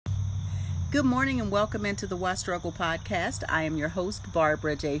Good morning and welcome into the Why Struggle podcast. I am your host,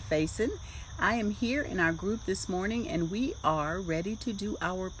 Barbara J. Faison. I am here in our group this morning and we are ready to do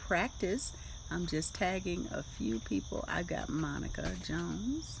our practice. I'm just tagging a few people. I got Monica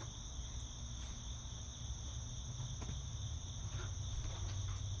Jones.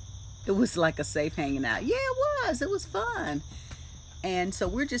 It was like a safe hanging out. Yeah, it was. It was fun. And so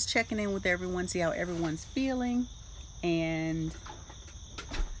we're just checking in with everyone, see how everyone's feeling, and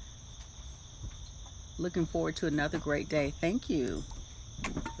looking forward to another great day. Thank you.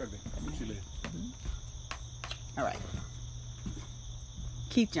 All right.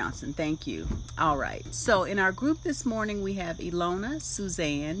 Keith Johnson, thank you. All right. So in our group this morning, we have Ilona,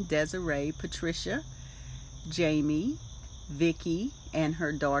 Suzanne, Desiree, Patricia, Jamie, Vicky, and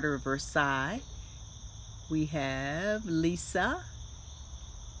her daughter Versailles. We have Lisa.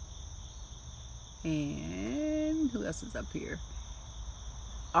 And who else is up here?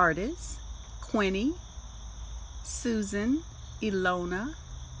 Artis, Quinny, Susan, Ilona.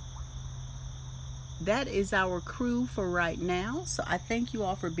 That is our crew for right now. So I thank you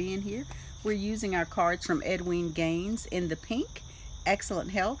all for being here. We're using our cards from Edwin Gaines in the pink.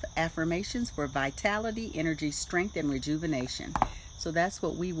 Excellent health, affirmations for vitality, energy, strength, and rejuvenation. So that's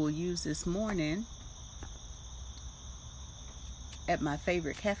what we will use this morning at my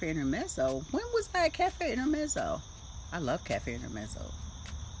favorite Cafe Intermezzo. When was I at Cafe Intermezzo? I love Cafe Intermezzo.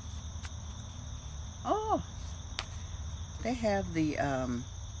 Oh, they have the,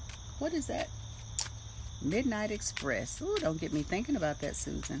 what is that? Midnight Express. Ooh, don't get me thinking about that,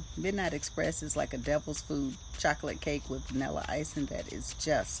 Susan. Midnight Express is like a devil's food chocolate cake with vanilla icing that is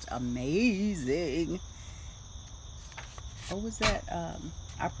just amazing. What was that?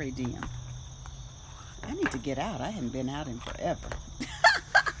 Opera Diem. I need to get out. I hadn't been out in forever.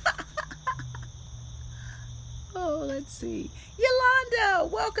 Oh, let's see.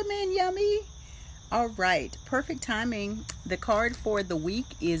 Yolanda, welcome in, Yummy. All right, perfect timing. The card for the week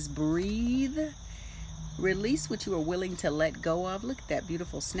is Breathe. Release what you are willing to let go of. Look at that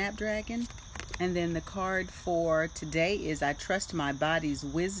beautiful snapdragon. And then the card for today is I trust my body's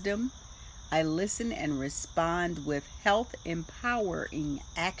wisdom. I listen and respond with health empowering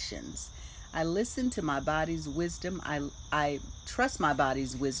actions. I listen to my body's wisdom. I trust my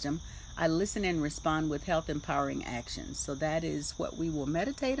body's wisdom. I listen and respond with health empowering actions. So that is what we will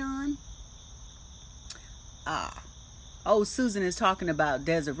meditate on. Oh, Susan is talking about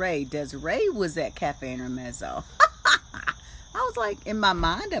Desiree. Desiree was at Cafe Intermezzo. I was like, in my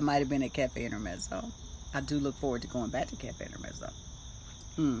mind, I might have been at Cafe Intermezzo. I do look forward to going back to Cafe Intermezzo.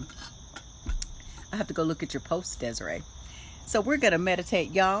 I have to go look at your post, Desiree. So we're going to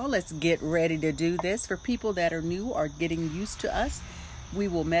meditate, y'all. Let's get ready to do this. For people that are new or getting used to us, we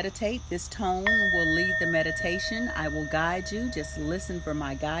will meditate. This tone will lead the meditation. I will guide you. Just listen for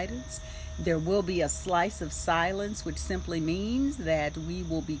my guidance. There will be a slice of silence, which simply means that we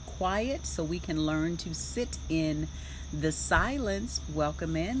will be quiet so we can learn to sit in the silence.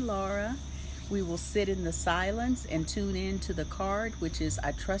 Welcome in, Laura. We will sit in the silence and tune in to the card, which is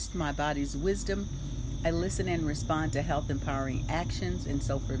I trust my body's wisdom. I listen and respond to health empowering actions. And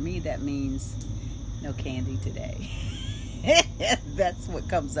so for me, that means no candy today. That's what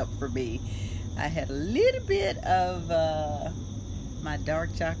comes up for me. I had a little bit of my dark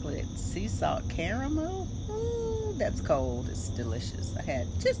chocolate sea salt caramel. Ooh, that's cold. It's delicious. I had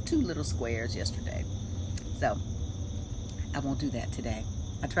just 2 little squares yesterday. So I won't do that today.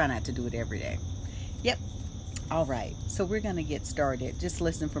 I try not to do it every day. Yep. All right. So we're going to get started. Just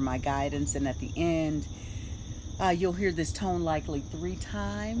listen for my guidance. And at the end, you'll hear this tone likely 3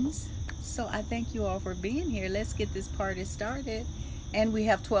 times. So I thank you all for being here. Let's get this party started. And we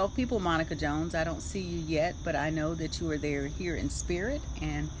have 12 people, Monica Jones. I don't see you yet, but I know that you are there here in spirit,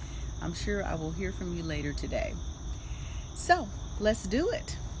 and I'm sure I will hear from you later today. So let's do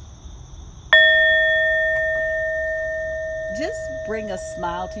it. Just bring a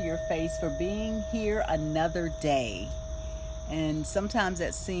smile to your face for being here another day. And sometimes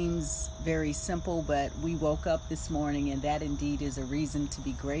that seems very simple, but we woke up this morning, and that indeed is a reason to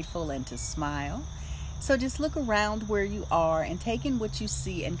be grateful and to smile. So just look around where you are and take in what you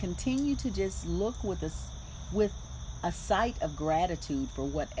see and continue to just look with a sight of gratitude for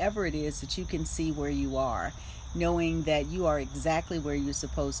whatever it is that you can see where you are, knowing that you are exactly where you're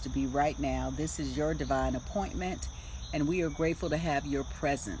supposed to be right now. This is your divine appointment, and we are grateful to have your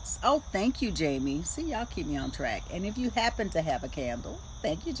presence. Oh, thank you, Jamie. See, y'all keep me on track. And if you happen to have a candle,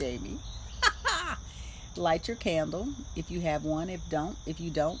 thank you, Jamie. Light your candle if you have one. If you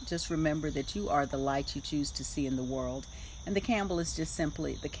don't, just remember that you are the light you choose to see in the world. And the candle is just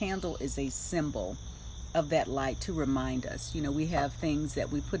simply, the candle is a symbol of that light to remind us. You know, we have things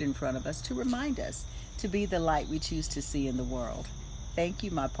that we put in front of us to remind us to be the light we choose to see in the world. Thank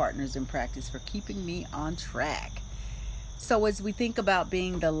you, my partners in practice, for keeping me on track. So as we think about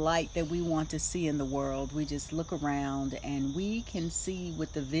being the light that we want to see in the world, we just look around and we can see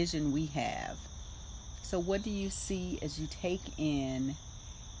with the vision we have. So what do you see as you take in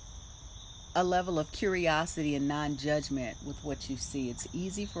a level of curiosity and non-judgment with what you see? It's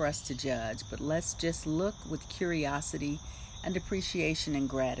easy for us to judge, but let's just look with curiosity and appreciation and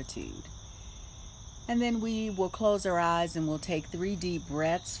gratitude. And then we will close our eyes and we'll take 3 deep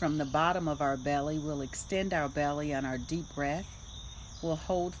breaths from the bottom of our belly. We'll extend our belly on our deep breath. We'll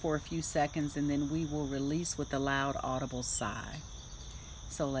hold for a few seconds and then we will release with a loud audible sigh.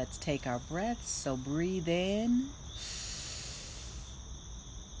 So let's take our breaths. So breathe in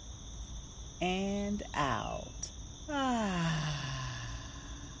and out.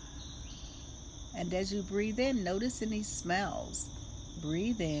 And as you breathe in, notice any smells.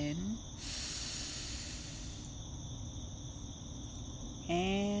 Breathe in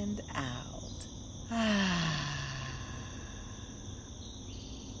and out.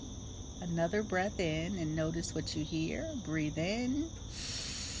 Another breath in and notice what you hear. Breathe in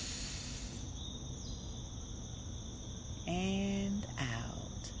and out.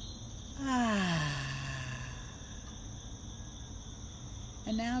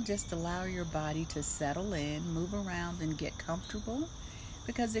 And now just allow your body to settle in, move around and get comfortable,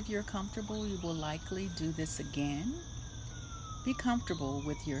 because if you're comfortable, you will likely do this again. Be comfortable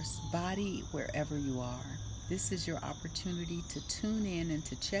with your body wherever you are. This is your opportunity to tune in and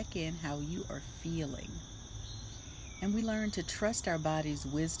to check in how you are feeling. And we learn to trust our body's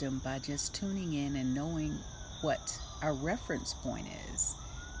wisdom by just tuning in and knowing what our reference point is.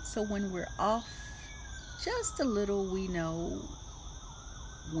 So when we're off just a little, we know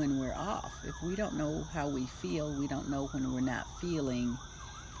when we're off. If we don't know how we feel, we don't know when we're not feeling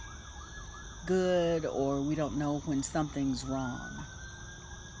good, or we don't know when something's wrong.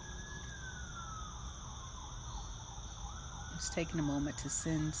 Just taking a moment to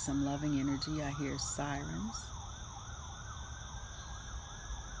send some loving energy. I hear sirens.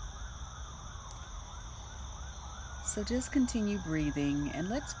 So just continue breathing, and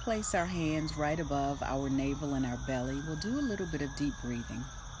let's place our hands right above our navel and our belly. We'll do a little bit of deep breathing.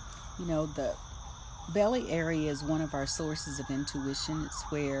 You know, the belly area is one of our sources of intuition. It's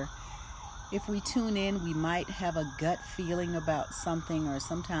where if we tune in, we might have a gut feeling about something, or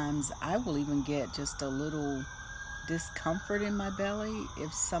sometimes I will even get just a little discomfort in my belly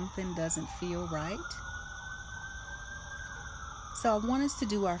if something doesn't feel right. So I want us to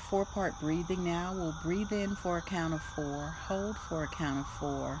do our 4-part breathing now. We'll breathe in for a count of 4, hold for a count of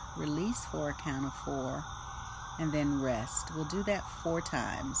 4, release for a count of 4, and then rest. We'll do that 4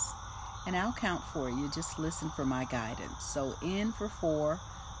 times, and I'll count for you. Just listen for my guidance. So in for 4,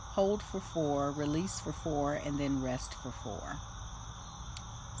 hold for 4, release for 4, and then rest for 4.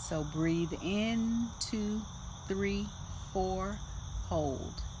 So breathe in, 2, 3, 4,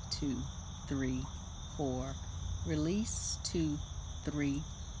 hold, 2, 3, 4, release, 2, 3,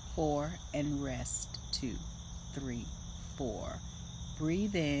 4, and rest, 2, 3, 4.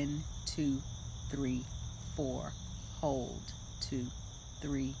 Breathe in, 2, 3, 4, hold, 2,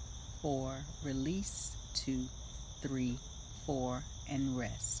 3, 4, release, 2, 3, 4, and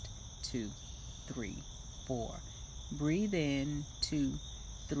rest, 2, 3, 4. Breathe in, 2,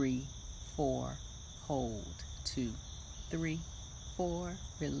 3, 4, hold, 2, 3, 4,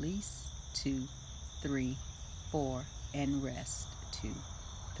 release, 2, 3, 4, and rest, 2,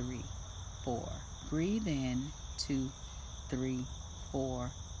 3, 4. Breathe in, 2, 3,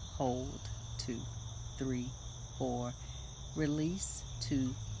 4, hold, 2, 3, 4, release, 2,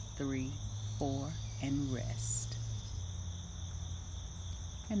 3, 4, and rest.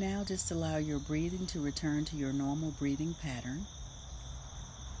 And now just allow your breathing to return to your normal breathing pattern,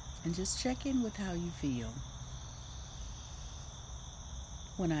 and just check in with how you feel.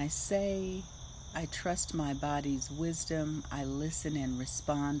 When I say I trust my body's wisdom, I listen and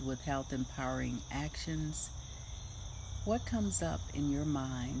respond with health empowering actions, what comes up in your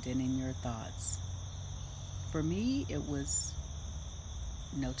mind and in your thoughts? For me, it was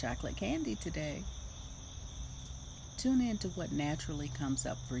no chocolate candy today. Tune in to what naturally comes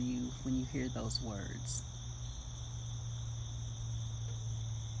up for you when you hear those words.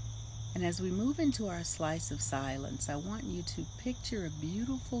 And as we move into our slice of silence, I want you to picture a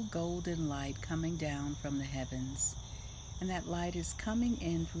beautiful golden light coming down from the heavens. And that light is coming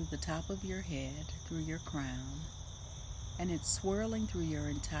in through the top of your head, through your crown, and it's swirling through your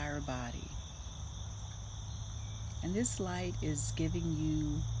entire body. And this light is giving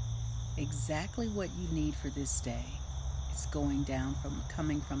you exactly what you need for this day. It's coming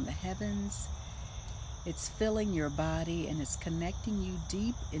from the heavens. It's filling your body and it's connecting you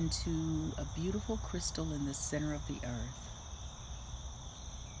deep into a beautiful crystal in the center of the earth.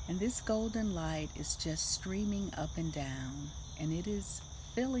 And this golden light is just streaming up and down, and it is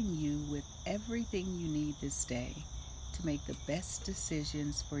filling you with everything you need this day to make the best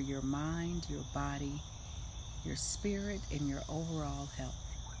decisions for your mind, your body, your spirit, and your overall health.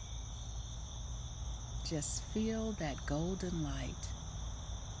 Just feel that golden light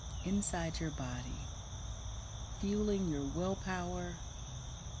inside your body, fueling your willpower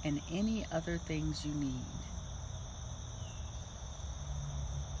and any other things you need.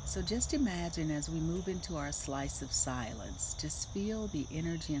 So just imagine as we move into our slice of silence, just feel the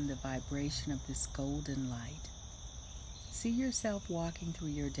energy and the vibration of this golden light. See yourself walking through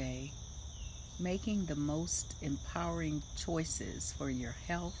your day, making the most empowering choices for your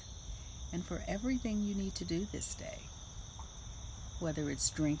health and for everything you need to do this day. Whether it's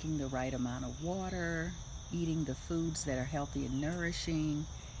drinking the right amount of water, eating the foods that are healthy and nourishing,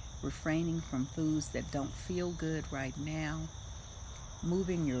 refraining from foods that don't feel good right now,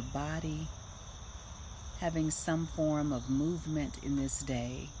 moving your body, having some form of movement in this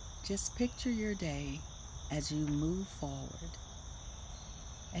day. Just picture your day as you move forward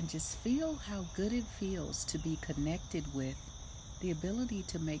and just feel how good it feels to be connected with the ability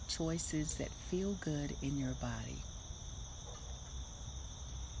to make choices that feel good in your body.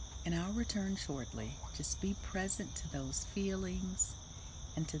 And I'll return shortly. Just be present to those feelings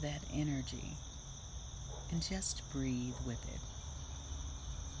and to that energy and just breathe with it.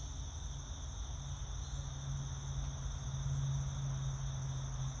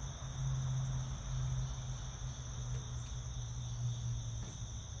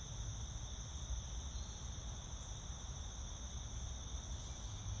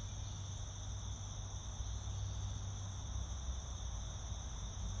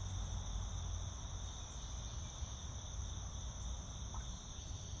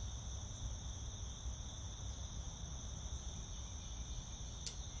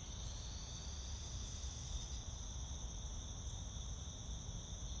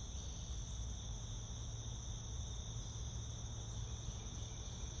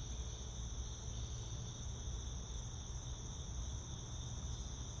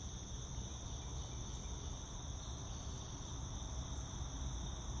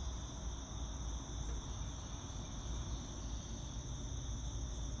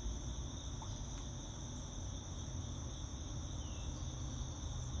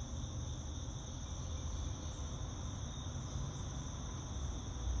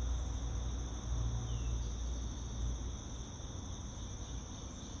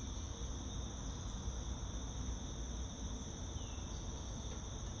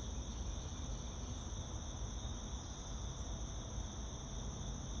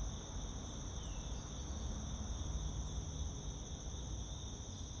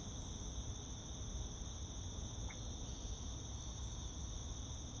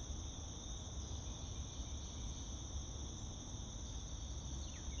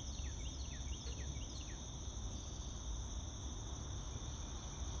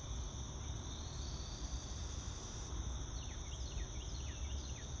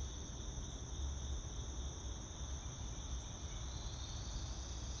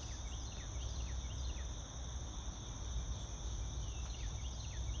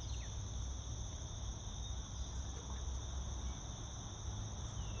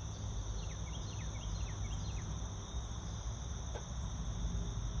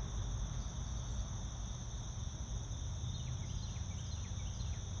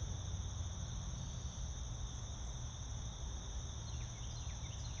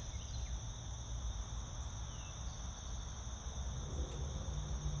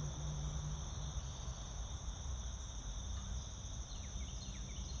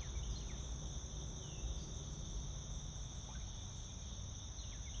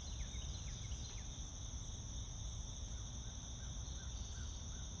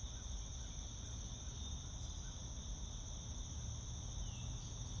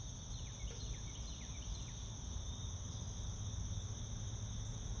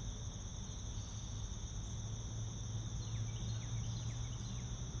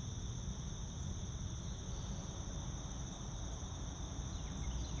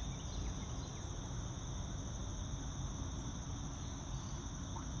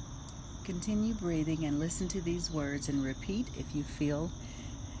 Continue breathing and listen to these words and repeat if you feel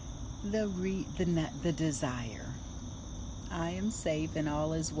the desire. I am safe and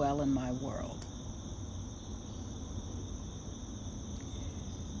all is well in my world.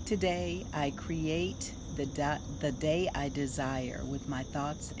 Today, I create the day I desire with my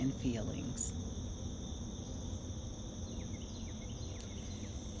thoughts and feelings.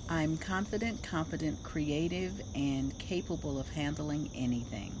 I'm confident, competent, creative, and capable of handling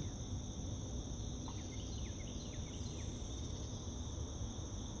anything.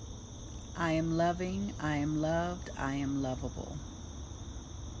 I am loving, I am loved, I am lovable.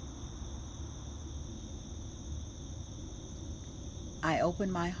 I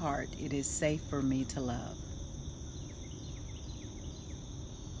open my heart, it is safe for me to love.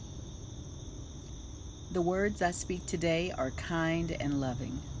 The words I speak today are kind and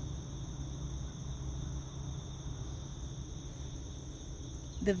loving.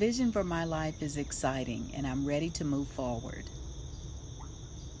 The vision for my life is exciting, and I'm ready to move forward.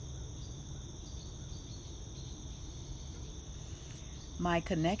 My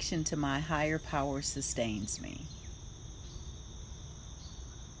connection to my higher power sustains me.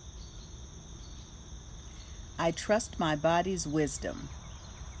 I trust my body's wisdom.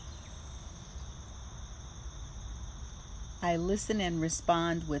 I listen and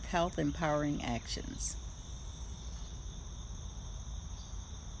respond with health-empowering actions.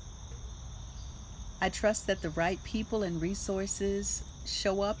 I trust that the right people and resources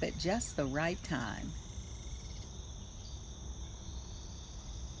show up at just the right time.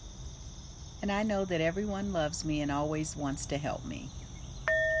 And I know that everyone loves me and always wants to help me.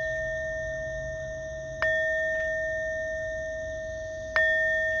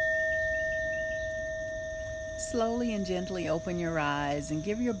 Slowly and gently open your eyes and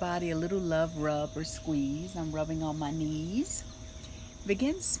give your body a little love rub or squeeze. I'm rubbing on my knees.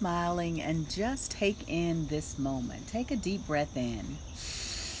 Begin smiling and just take in this moment. Take a deep breath in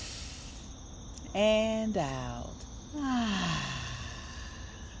and out.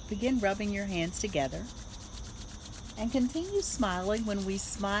 Begin rubbing your hands together and continue smiling. When we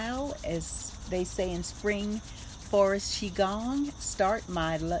smile, as they say in spring forest qigong, start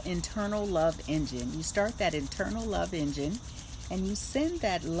my internal love engine. You start that internal love engine and you send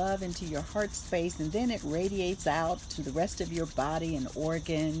that love into your heart space, and then it radiates out to the rest of your body and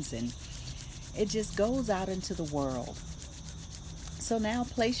organs, and it just goes out into the world. So now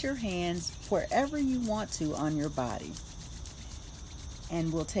place your hands wherever you want to on your body.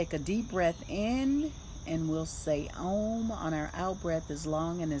 And we'll take a deep breath in and we'll say Om on our out breath as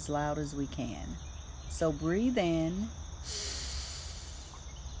long and as loud as we can. So breathe in.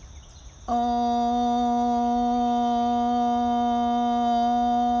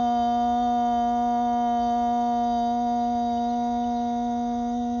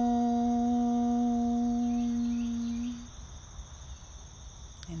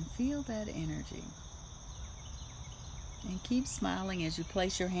 And feel that energy. And keep smiling as you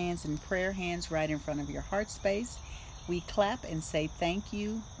place your hands in prayer hands right in front of your heart space. We clap and say thank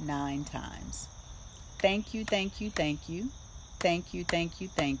you 9 times. Thank you, thank you, thank you. Thank you, thank you,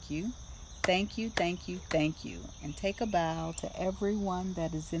 thank you. Thank you, thank you, thank you. And take a bow to everyone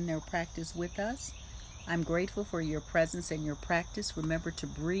that is in their practice with us. I'm grateful for your presence and your practice. Remember to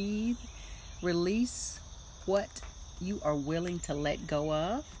breathe, release what you are willing to let go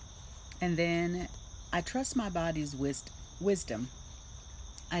of. And then I trust my body's wisdom.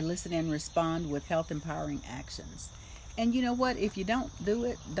 I listen and respond with health-empowering actions. And you know what? If you don't do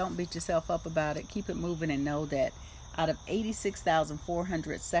it, don't beat yourself up about it. Keep it moving and know that out of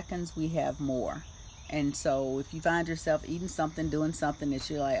 86,400 seconds, we have more. And so if you find yourself eating something, doing something that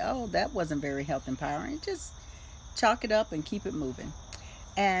you're like, oh, that wasn't very health-empowering, just chalk it up and keep it moving.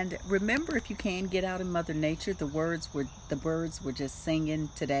 And remember, if you can, get out in Mother Nature. The birds were just singing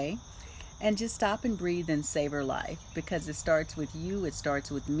today. And just stop and breathe and savor life, because it starts with you, it starts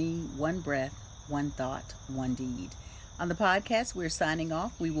with me. One breath, one thought, one deed. On the podcast, we're signing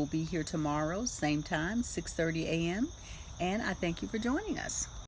off. We will be here tomorrow, same time, 6:30 a.m. And I thank you for joining us.